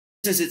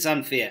It's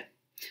unfair.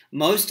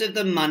 Most of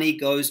the money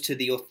goes to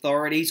the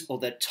authorities or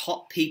the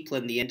top people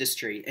in the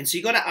industry. And so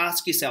you got to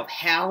ask yourself,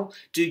 how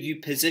do you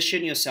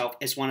position yourself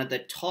as one of the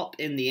top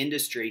in the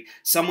industry,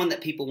 someone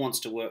that people wants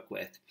to work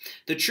with?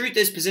 The truth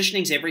is,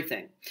 positioning is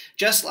everything.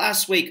 Just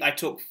last week, I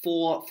took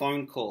 4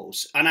 phone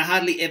calls, and I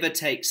hardly ever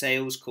take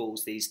sales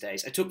calls these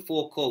days. I took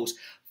 4 calls.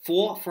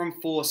 4 from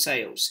 4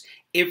 sales.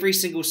 Every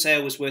single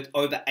sale was worth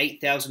over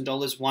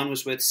 $8,000. One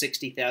was worth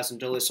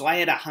 $60,000. So I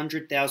had a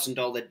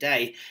 $100,000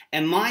 day.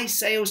 And my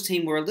sales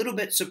team were a little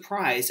bit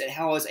surprised at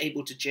how I was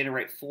able to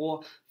generate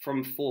 4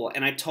 from 4.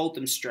 And I told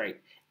them straight,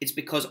 it's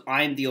because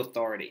I'm the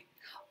authority.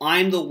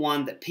 I'm the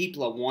one that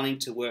people are wanting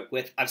to work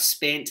with. I've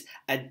spent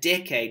a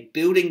decade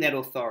building that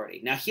authority.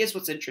 Now, here's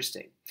what's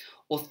interesting.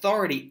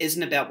 Authority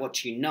isn't about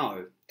what you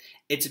know.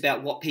 It's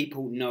about what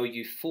people know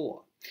you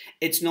for.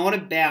 It's not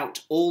about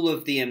all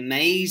of the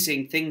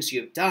amazing things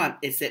you've done.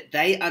 It's that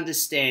they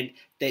understand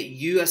that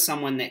you are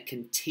someone that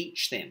can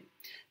teach them.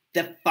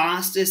 The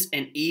fastest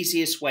and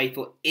easiest way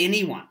for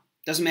anyone,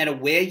 doesn't matter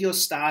where you're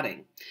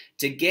starting,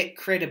 to get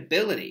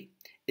credibility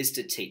is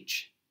to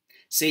teach.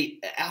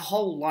 See, our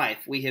whole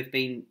life we have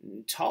been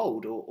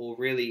told or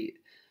really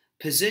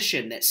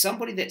positioned that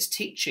somebody that's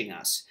teaching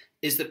us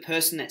is the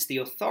person that's the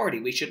authority.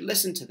 We should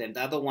listen to them.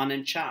 They're the one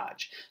in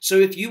charge. So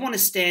if you want to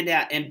stand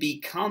out and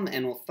become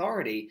an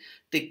authority,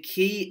 the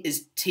key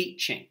is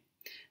teaching.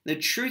 The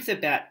truth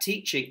about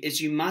teaching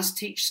is you must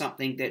teach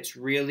something that's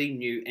really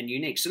new and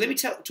unique. So let me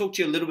talk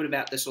to you a little bit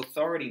about this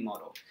authority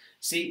model.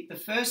 See, the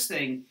first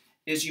thing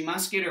is you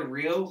must get a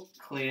real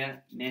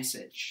clear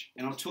message.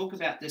 And I'll talk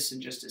about this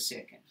in just a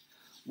second.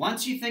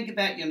 Once you think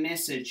about your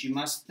message, you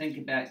must think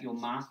about your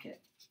market.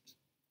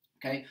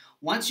 Okay?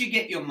 Once you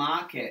get your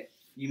market,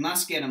 you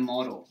must get a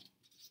model,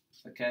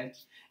 okay?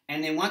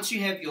 And then once you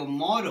have your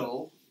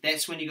model,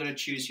 that's when you've got to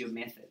choose your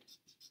method,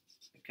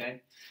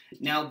 okay?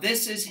 Now,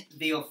 this is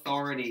the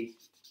authority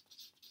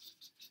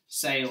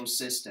sales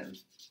system.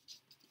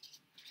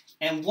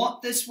 And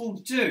what this will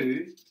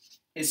do,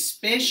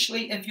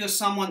 especially if you're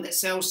someone that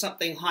sells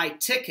something high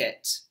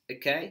ticket,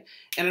 okay?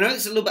 And I know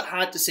it's a little bit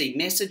hard to see,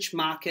 message,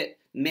 market,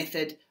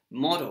 method,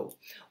 model.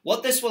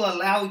 What this will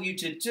allow you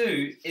to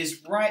do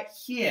is right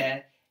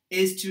here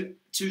is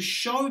to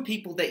show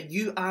people that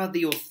you are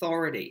the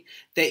authority,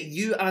 that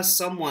you are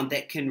someone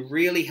that can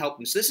really help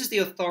them. So this is the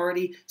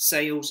authority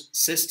sales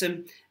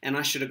system, and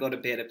I should have got a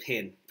better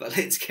pen, but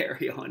let's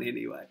carry on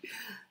anyway.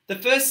 The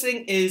first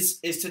thing is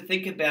to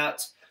think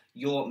about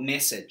your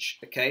message,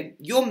 okay?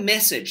 Your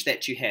message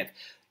that you have.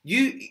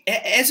 You,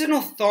 as an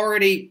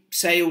authority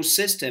sales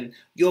system,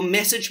 your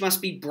message must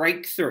be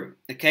breakthrough,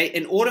 okay?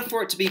 In order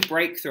for it to be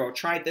breakthrough, I'll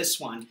try this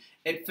one.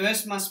 It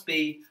first must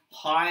be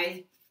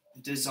high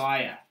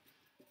desire.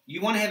 You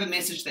want to have a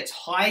message that's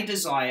high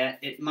desire.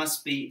 It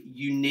must be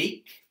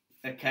unique,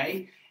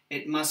 okay?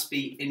 It must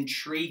be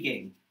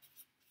intriguing,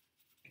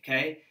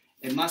 okay?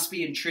 It must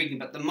be intriguing.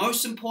 But the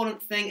most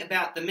important thing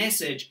about the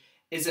message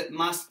is it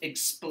must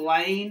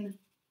explain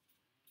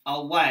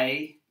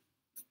away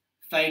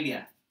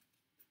failure.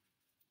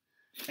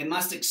 It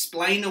must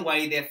explain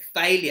away their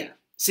failure.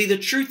 See, the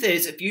truth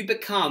is, if you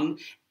become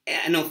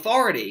an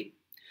authority,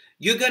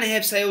 you're going to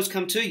have sales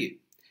come to you.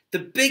 The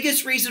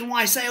biggest reason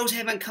why sales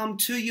haven't come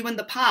to you in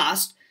the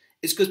past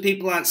is because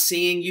people aren't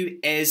seeing you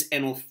as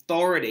an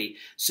authority.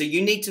 So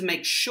you need to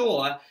make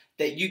sure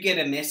that you get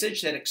a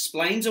message that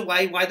explains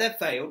away why they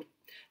failed,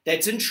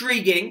 that's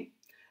intriguing,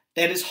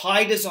 that is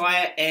high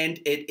desire, and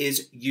it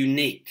is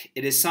unique.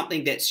 It is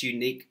something that's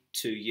unique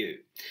to you.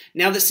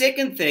 Now, the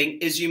second thing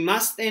is you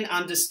must then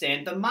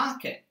understand the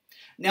market.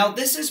 Now,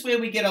 this is where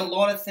we get a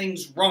lot of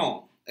things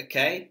wrong,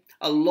 okay?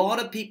 A lot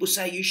of people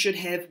say you should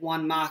have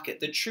one market.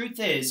 The truth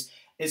is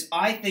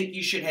I think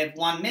you should have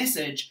one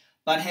message,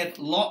 but have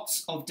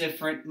lots of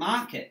different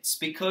markets,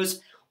 because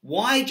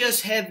why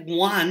just have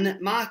one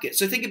market?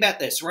 So think about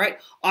this, right?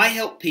 I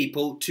help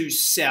people to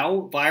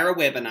sell via a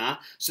webinar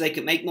so they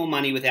can make more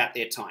money without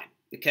their time,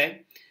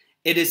 okay?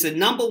 It is the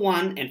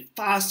 #1 and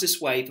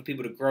fastest way for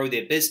people to grow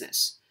their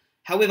business.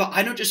 However,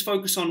 I don't just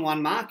focus on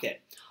one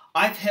market.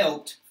 I've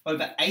helped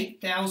over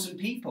 8,000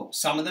 people.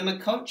 Some of them are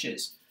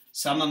coaches.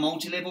 Some are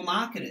multi-level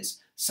marketers.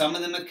 Some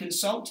of them are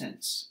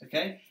consultants,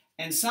 okay?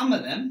 And some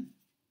of them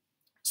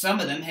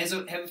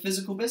have a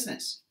physical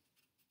business.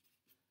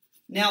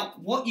 Now,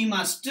 what you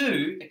must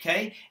do,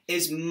 okay,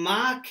 is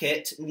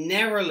market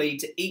narrowly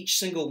to each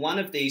single one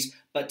of these,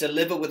 but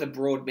deliver with a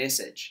broad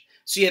message.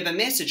 So you have a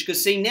message,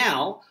 because see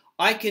now,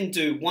 I can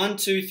do 1,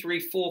 2, 3,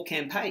 4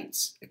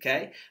 campaigns,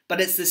 okay?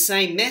 But it's the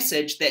same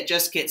message that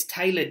just gets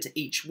tailored to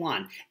each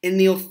one. In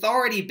the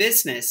authority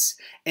business,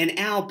 in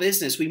our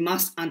business, we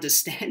must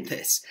understand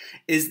this,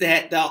 is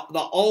that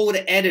the old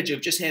adage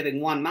of just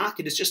having one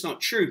market is just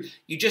not true.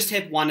 You just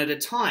have one at a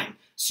time.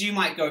 So you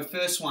might go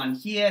first one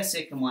here,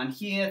 second one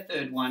here,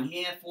 third one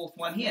here, fourth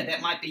one here.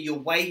 That might be your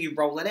way you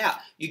roll it out.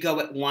 You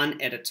go at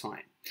one at a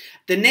time.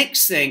 The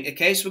next thing,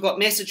 okay, so we've got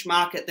message,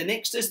 market. The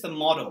next is the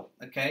model,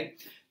 okay?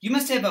 You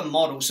must have a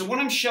model. So what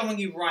I'm showing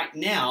you right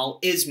now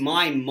is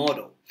my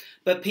model.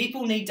 But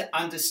people need to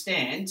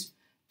understand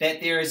that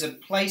there is a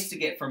place to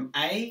get from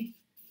A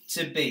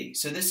to B.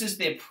 So this is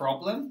their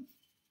problem.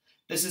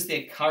 This is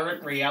their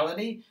current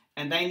reality,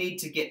 and they need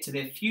to get to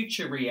their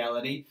future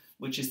reality,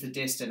 which is the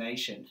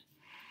destination.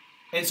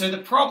 And so the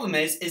problem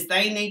is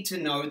they need to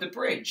know the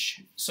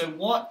bridge. So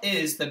what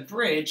is the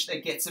bridge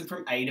that gets them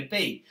from A to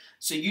B?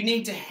 So you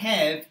need to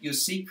have your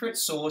secret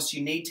sauce,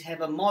 you need to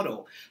have a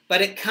model.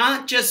 But it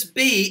can't just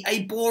be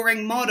a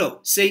boring model.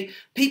 See,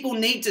 people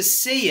need to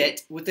see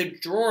it with a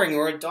drawing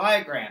or a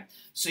diagram.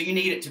 So you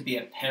need it to be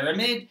a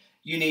pyramid,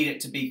 you need it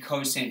to be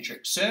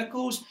concentric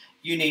circles,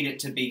 you need it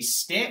to be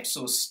steps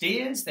or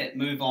stairs that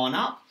move on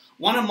up.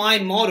 One of my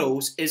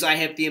models is I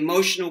have the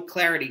emotional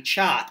clarity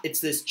chart.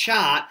 It's this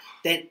chart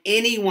that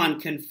anyone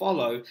can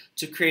follow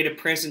to create a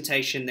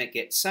presentation that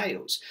gets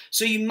sales.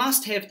 So you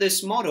must have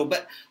this model,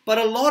 but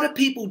a lot of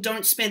people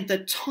don't spend the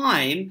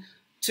time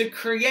to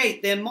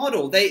create their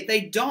model.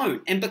 They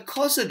don't, and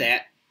because of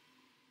that,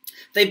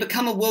 they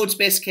become a world's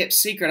best kept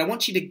secret. I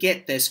want you to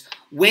get this.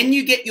 When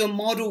you get your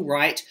model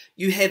right,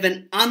 you have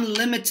an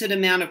unlimited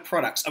amount of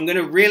products. I'm going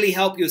to really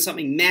help you with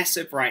something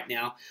massive right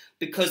now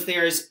because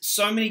there is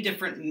so many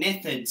different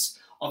methods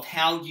of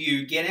how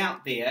you get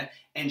out there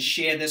and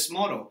share this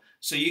model.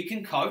 So you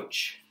can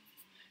coach,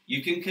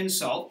 you can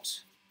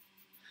consult,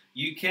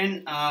 you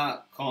can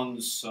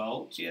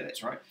consult, yeah,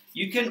 that's right.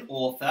 You can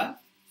author,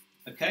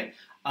 okay?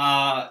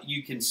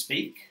 You can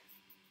speak,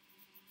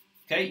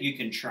 okay? You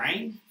can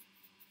train.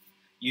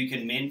 You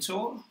can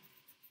mentor,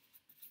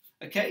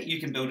 okay? You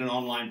can build an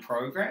online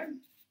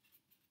program.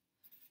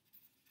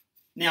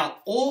 Now,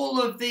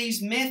 all of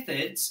these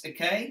methods,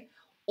 okay,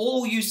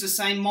 all use the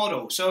same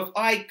model. So if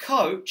I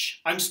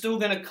coach, I'm still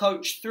going to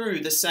coach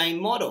through the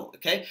same model,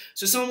 okay?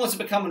 So someone wants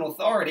to become an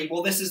authority,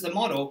 well, this is the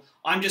model.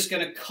 I'm just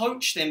going to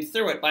coach them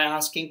through it by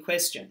asking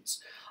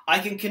questions. I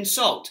can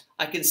consult.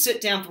 I can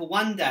sit down for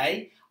one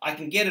day, I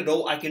can get it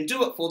all, I can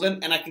do it for them,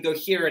 and I can go,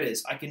 here it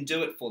is. I can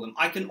do it for them.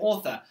 I can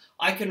author.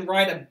 I can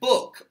write a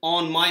book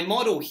on my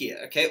model here,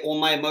 okay, or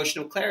my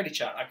emotional clarity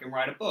chart. I can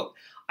write a book.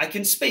 I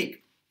can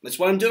speak. That's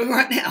what I'm doing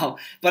right now.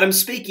 But I'm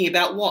speaking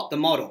about what? The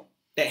model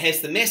that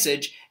has the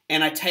message,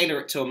 and I tailor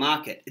it to a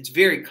market. It's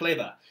very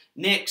clever.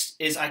 Next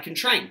is I can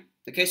train.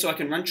 Okay, so I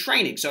can run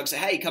training. So I can say,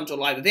 hey, come to a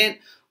live event.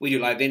 We do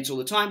live events all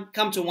the time.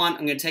 Come to one.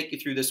 I'm going to take you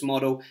through this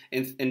model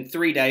in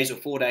 3 days or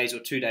 4 days or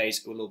 2 days.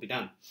 It will all be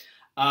done.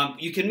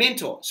 You can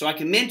mentor. So I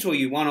can mentor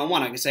you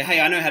one-on-one. I can say,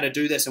 hey, I know how to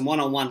do this, and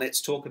one-on-one,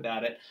 let's talk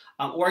about it.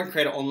 Or I can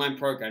create an online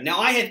program. Now,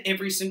 I have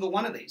every single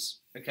one of these,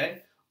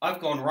 okay? I've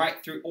gone right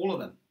through all of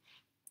them.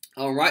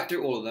 I'll right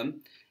through all of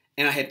them,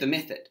 and I have the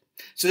method.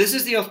 So this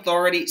is the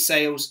authority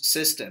sales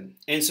system.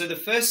 And so the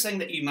first thing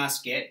that you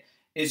must get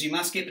is you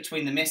must get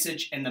between the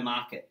message and the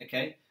market,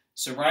 okay?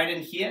 So right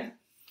in here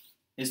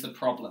is the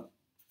problem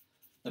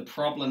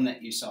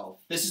that you solve.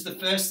 This is the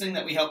first thing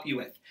that we help you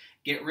with.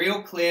 Get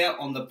real clear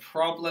on the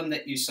problem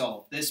that you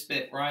solve. This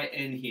bit right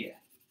in here,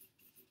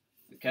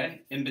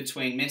 okay? In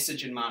between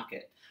message and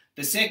market.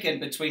 The second,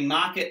 between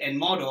market and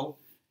model,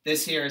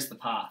 this here is the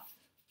path,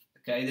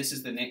 okay? This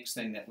is the next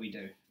thing that we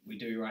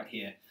do right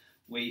here.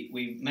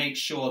 We make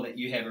sure that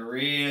you have a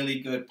really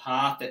good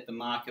path that the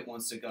market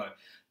wants to go.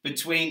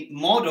 Between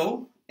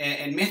model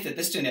and method,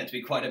 this turned out to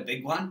be quite a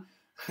big one.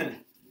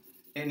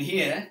 In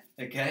here,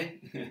 okay,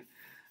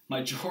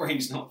 my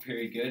drawing's not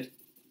very good.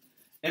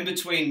 In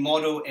between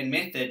model and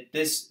method,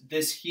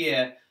 this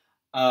here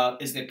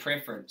is their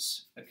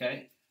preference,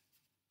 okay?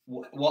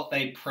 What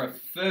they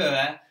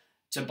prefer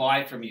to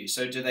buy from you.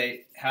 So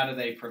how do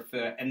they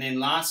prefer? And then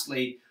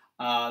lastly,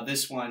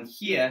 this one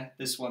here,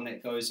 this one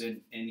that goes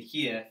in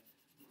here,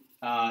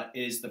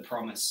 is the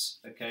promise,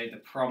 okay? The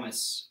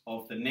promise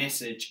of the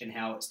message and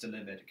how it's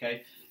delivered,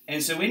 okay?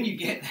 And so when you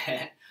get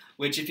that,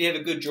 which if you have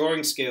a good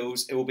drawing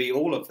skills, it will be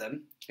all of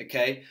them,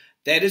 okay?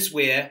 That is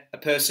where a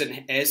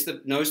person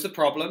knows the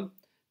problem,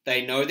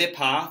 they know their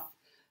path,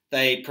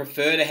 they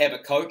prefer to have a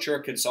coach or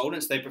a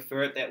consultant, so they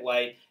prefer it that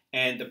way,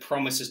 and the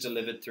promise is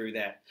delivered through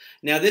that.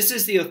 Now, this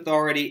is the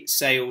authority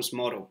sales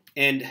model.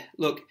 And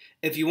look,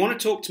 if you want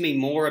to talk to me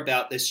more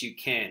about this, you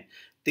can.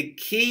 The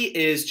key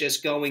is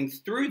just going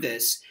through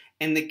this,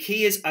 and the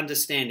key is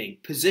understanding.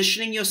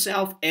 Positioning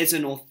yourself as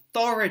an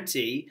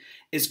authority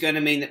is going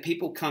to mean that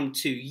people come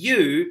to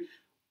you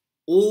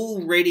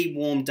already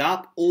warmed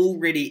up,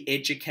 already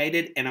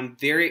educated, and I'm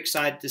very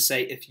excited to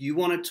say if you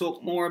want to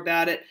talk more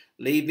about it,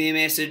 leave me a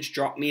message,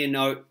 drop me a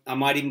note. I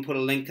might even put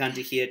a link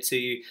under here to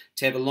you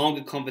to have a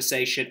longer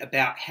conversation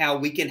about how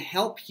we can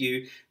help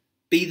you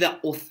be the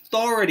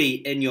authority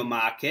in your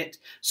market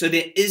so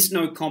there is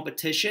no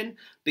competition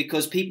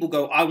because people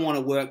go, I want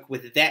to work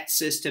with that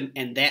system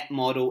and that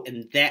model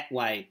in that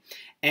way.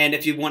 And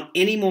if you want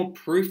any more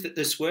proof that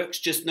this works,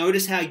 just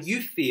notice how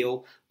you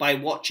feel by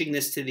watching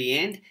this to the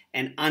end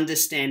and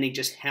understanding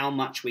just how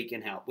much we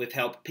can help. We've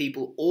helped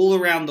people all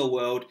around the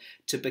world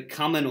to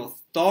become an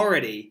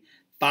authority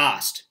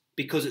fast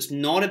because it's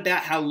not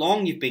about how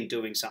long you've been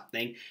doing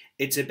something.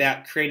 It's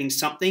about creating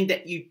something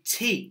that you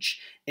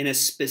teach in a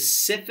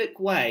specific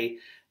way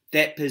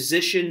that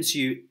positions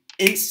you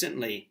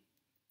instantly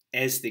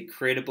as the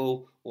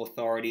credible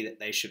authority that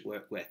they should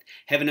work with.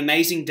 Have an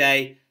amazing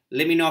day.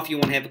 Let me know if you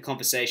want to have a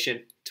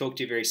conversation. Talk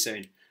to you very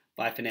soon.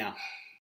 Bye for now.